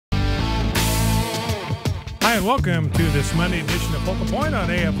Hi, and welcome to this Monday edition of Focal Point on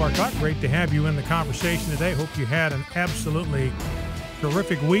AFR Talk. Great to have you in the conversation today. Hope you had an absolutely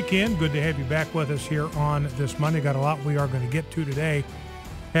terrific weekend. Good to have you back with us here on this Monday. Got a lot we are going to get to today.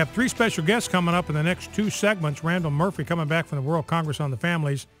 Have three special guests coming up in the next two segments. Randall Murphy coming back from the World Congress on the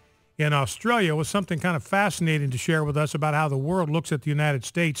Families in Australia with something kind of fascinating to share with us about how the world looks at the United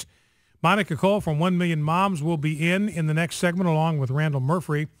States. Monica Cole from 1 Million Moms will be in the next segment along with Randall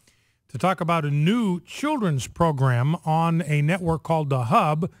Murphy to talk about a new children's program on a network called The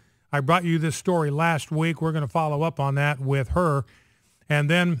Hub. I brought you this story last week. We're going to follow up on that with her. And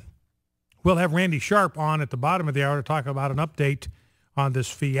then we'll have Randy Sharp on at the bottom of the hour to talk about an update on this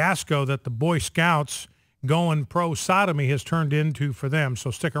fiasco that the Boy Scouts going pro-sodomy has turned into for them.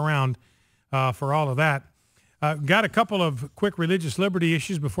 So stick around for all of that. Got a couple of quick religious liberty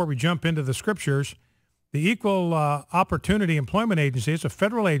issues before we jump into the scriptures. The Equal Opportunity Employment Agency, it's a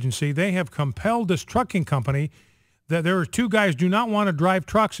federal agency. They have compelled this trucking company that there are two guys do not want to drive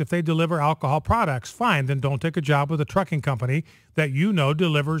trucks if they deliver alcohol products. Fine, then don't take a job with a trucking company that you know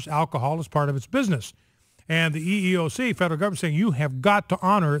delivers alcohol as part of its business. And the EEOC, federal government, saying you have got to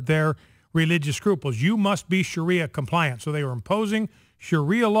honor their religious scruples. You must be Sharia compliant. So they were imposing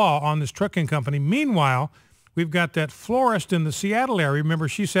Sharia law on this trucking company. Meanwhile, we've got that florist in the Seattle area. Remember,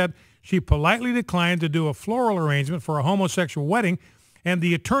 she said she politely declined to do a floral arrangement for a homosexual wedding, and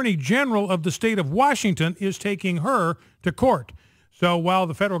the Attorney General of the state of Washington is taking her to court. So while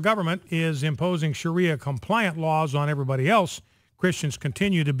the federal government is imposing Sharia-compliant laws on everybody else, Christians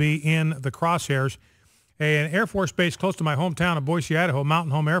continue to be in the crosshairs. An Air Force base close to my hometown of Boise, Idaho,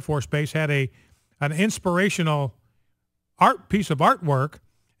 Mountain Home Air Force Base, had an inspirational piece of artwork,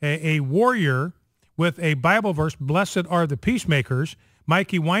 a warrior with a Bible verse, "Blessed are the peacemakers."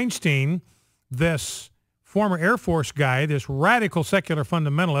 Mikey Weinstein, this former Air Force guy, this radical secular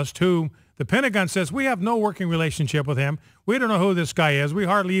fundamentalist who the Pentagon says we have no working relationship with him. We don't know who this guy is. We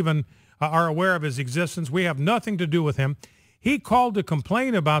hardly even are aware of his existence. We have nothing to do with him. He called to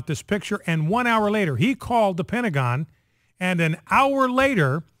complain about this picture, and 1 hour later, he called the Pentagon, and an hour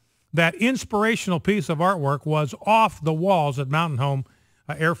later, that inspirational piece of artwork was off the walls at Mountain Home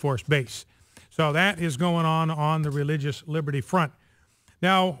Air Force Base. So that is going on the religious liberty front.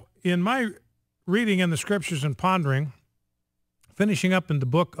 Now, in my reading in the scriptures and pondering, finishing up in the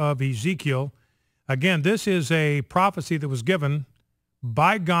book of Ezekiel, again, this is a prophecy that was given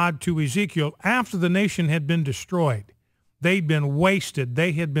by God to Ezekiel after the nation had been destroyed. They'd been wasted.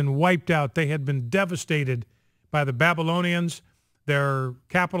 They had been wiped out. They had been devastated by the Babylonians. Their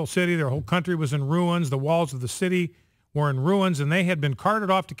capital city, their whole country was in ruins. The walls of the city were in ruins, and they had been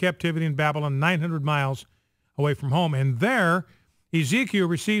carted off to captivity in Babylon 900 miles away from home. And there, Ezekiel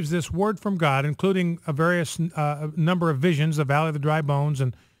receives this word from God, including a various number of visions, the Valley of the Dry Bones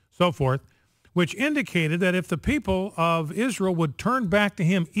and so forth, which indicated that if the people of Israel would turn back to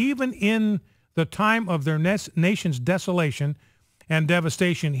him, even in the time of their nation's desolation and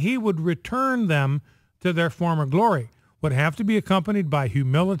devastation, he would return them to their former glory. Would have to be accompanied by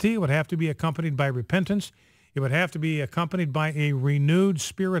humility, would have to be accompanied by repentance. It would have to be accompanied by a renewed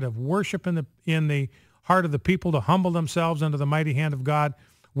spirit of worship in the heart of the people to humble themselves under the mighty hand of God,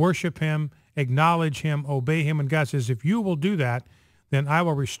 worship him, acknowledge him, obey him. And God says, if you will do that, then I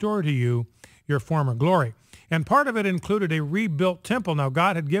will restore to you your former glory. And part of it included a rebuilt temple. Now,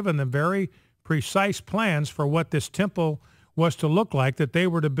 God had given them very precise plans for what this temple was to look like that they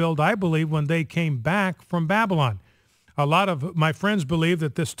were to build, I believe, when they came back from Babylon. A lot of my friends believe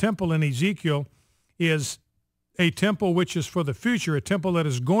that this temple in Ezekiel is a temple which is for the future, a temple that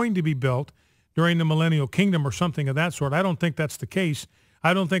is going to be built during the millennial kingdom or something of that sort. I don't think that's the case.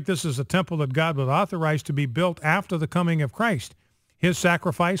 I don't think this is a temple that God would authorize to be built after the coming of Christ. His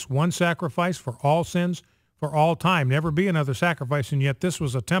sacrifice, one sacrifice for all sins, for all time, never be another sacrifice, and yet this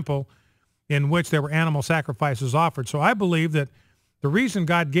was a temple in which there were animal sacrifices offered. So I believe that the reason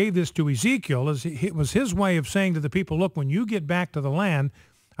God gave this to Ezekiel is it was his way of saying to the people, look, when you get back to the land,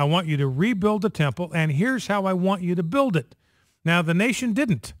 I want you to rebuild the temple, and here's how I want you to build it. Now, the nation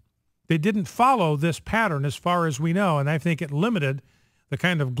didn't. They didn't follow this pattern as far as we know, and I think it limited the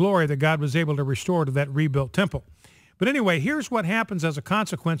kind of glory that God was able to restore to that rebuilt temple. But anyway, here's what happens as a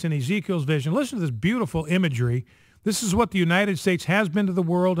consequence in Ezekiel's vision. Listen to this beautiful imagery. This is what the United States has been to the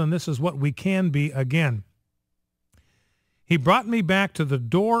world, and this is what we can be again. He brought me back to the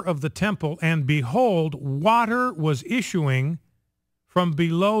door of the temple, and behold, water was issuing from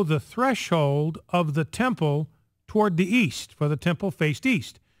below the threshold of the temple toward the east, for the temple faced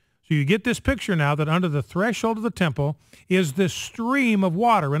east. So you get this picture now that under the threshold of the temple is this stream of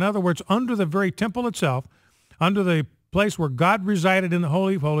water. In other words, under the very temple itself, under the place where God resided in the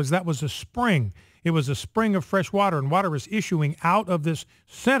Holy of Holies, that was a spring. It was a spring of fresh water, and water was issuing out of this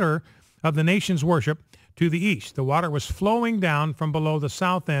center of the nation's worship to the east. The water was flowing down from below the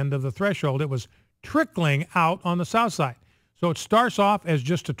south end of the threshold. It was trickling out on the south side. So it starts off as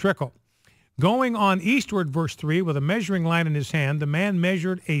just a trickle. Going on eastward, verse 3, with a measuring line in his hand, the man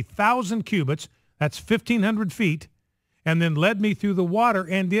measured 1,000 cubits, that's 1,500 feet, and then led me through the water,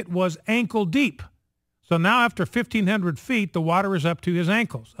 and it was ankle deep. So now after 1,500 feet, the water is up to his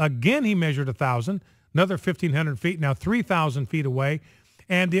ankles. Again, he measured 1,000, another 1,500 feet, now 3,000 feet away,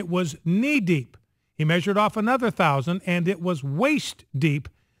 and it was knee deep. He measured off another 1,000, and it was waist deep.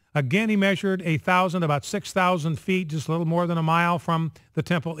 Again, he measured 1,000, about 6,000 feet, just a little more than a mile from the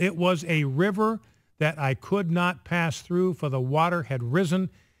temple. It was a river that I could not pass through, for the water had risen.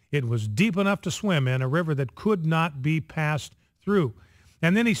 It was deep enough to swim in, a river that could not be passed through.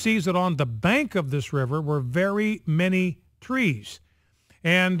 And then he sees that on the bank of this river were very many trees.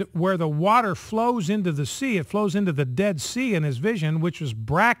 And where the water flows into the sea, it flows into the Dead Sea in his vision, which is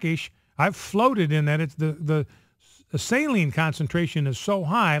brackish. I've floated in that. It's the saline concentration is so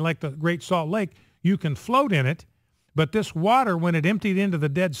high, like the Great Salt Lake, you can float in it. But this water, when it emptied into the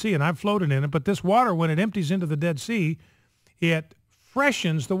Dead Sea, and I've floated in it, but this water, when it empties into the Dead Sea, it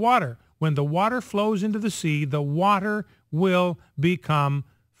freshens the water. When the water flows into the sea, the water will become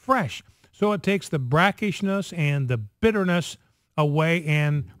fresh. So it takes the brackishness and the bitterness away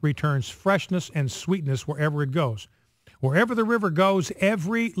and returns freshness and sweetness wherever it goes. Wherever the river goes,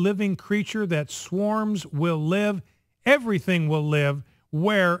 every living creature that swarms will live. Everything will live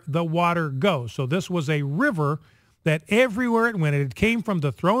where the water goes. So this was a river that everywhere it went, it came from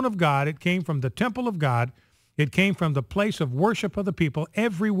the throne of God, it came from the temple of God, it came from the place of worship of the people.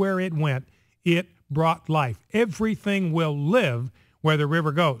 Everywhere it went, it brought life. Everything will live where the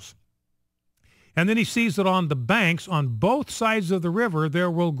river goes. And then he sees that on the banks, on both sides of the river, there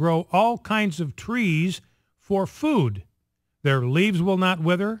will grow all kinds of trees for food. Their leaves will not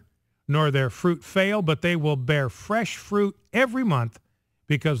wither, nor their fruit fail, but they will bear fresh fruit every month,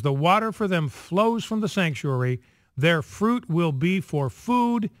 because the water for them flows from the sanctuary. Their fruit will be for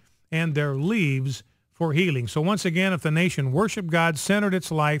food, and their leaves for healing. So once again, if the nation worshiped God, centered its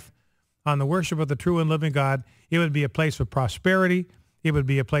life on the worship of the true and living God, it would be a place of prosperity. It would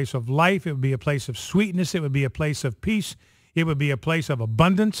be a place of life. It would be a place of sweetness. It would be a place of peace. It would be a place of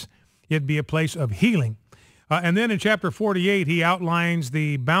abundance. It'd be a place of healing. And then in chapter 48, he outlines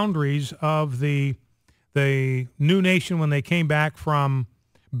the boundaries of the new nation when they came back from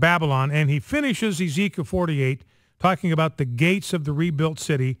Babylon. And he finishes Ezekiel 48 talking about the gates of the rebuilt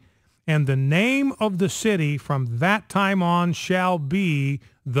city. And the name of the city from that time on shall be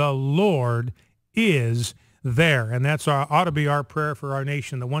the Lord is there. And that's ought to be our prayer for our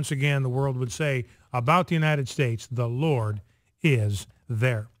nation, that once again the world would say about the United States, the Lord is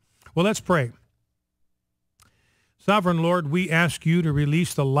there. Well, let's pray. Sovereign Lord, we ask you to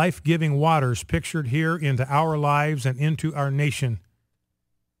release the life-giving waters pictured here into our lives and into our nation.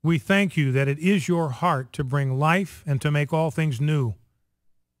 We thank you that it is your heart to bring life and to make all things new.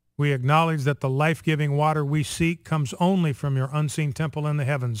 We acknowledge that the life-giving water we seek comes only from your unseen temple in the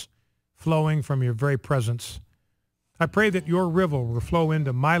heavens, flowing from your very presence. I pray that your river will flow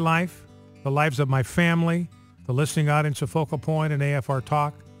into my life, the lives of my family, the listening audience of Focal Point and AFR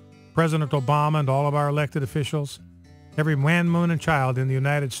Talk, President Obama and all of our elected officials, every man, woman, and child in the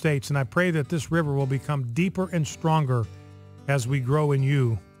United States. And I pray that this river will become deeper and stronger as we grow in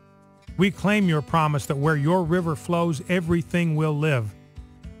you. We claim your promise that where your river flows, everything will live.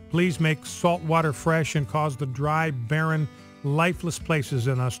 Please make salt water fresh and cause the dry, barren, lifeless places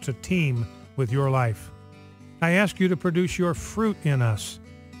in us to teem with your life. I ask you to produce your fruit in us.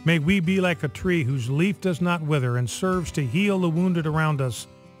 May we be like a tree whose leaf does not wither and serves to heal the wounded around us,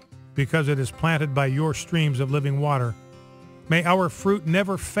 because it is planted by your streams of living water. May our fruit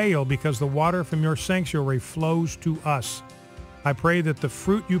never fail, because the water from your sanctuary flows to us. I pray that the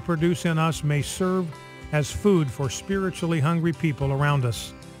fruit you produce in us may serve as food for spiritually hungry people around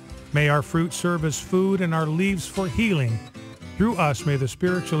us. May our fruit serve as food and our leaves for healing. Through us, may the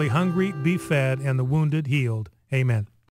spiritually hungry be fed and the wounded healed. Amen.